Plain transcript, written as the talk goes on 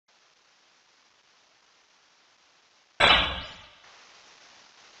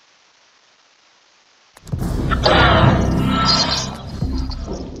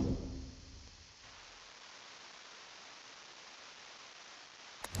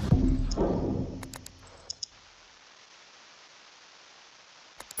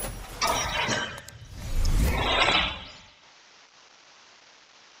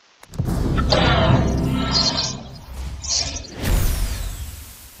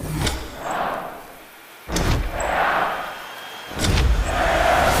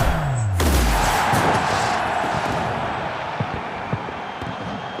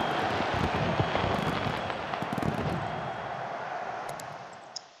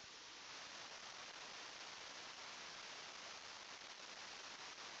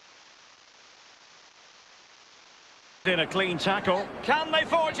In a clean tackle. Can they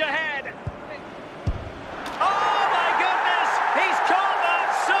forge ahead? Oh my goodness! He's caught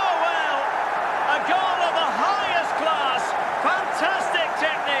that so well! A goal of the highest class. Fantastic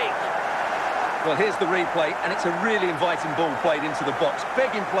technique. Well, here's the replay, and it's a really inviting ball played into the box,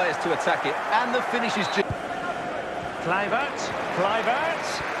 begging players to attack it, and the finish is just... Kluivert.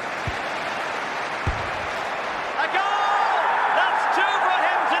 A goal! That's two for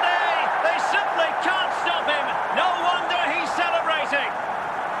him today. They simply can't stop him. No wonder he's celebrating.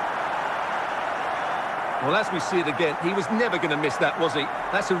 Well, as we see it again, he was never going to miss that, was he?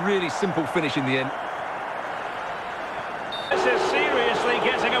 That's a really simple finish in the end. This is seriously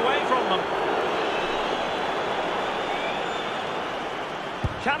getting away from them.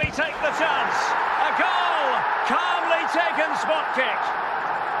 Can he take the chance? A goal! Calmly taken spot kick.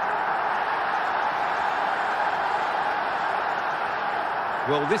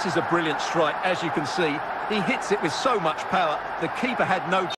 Well, this is a brilliant strike, as you can see. He hits it with so much power, the keeper had no...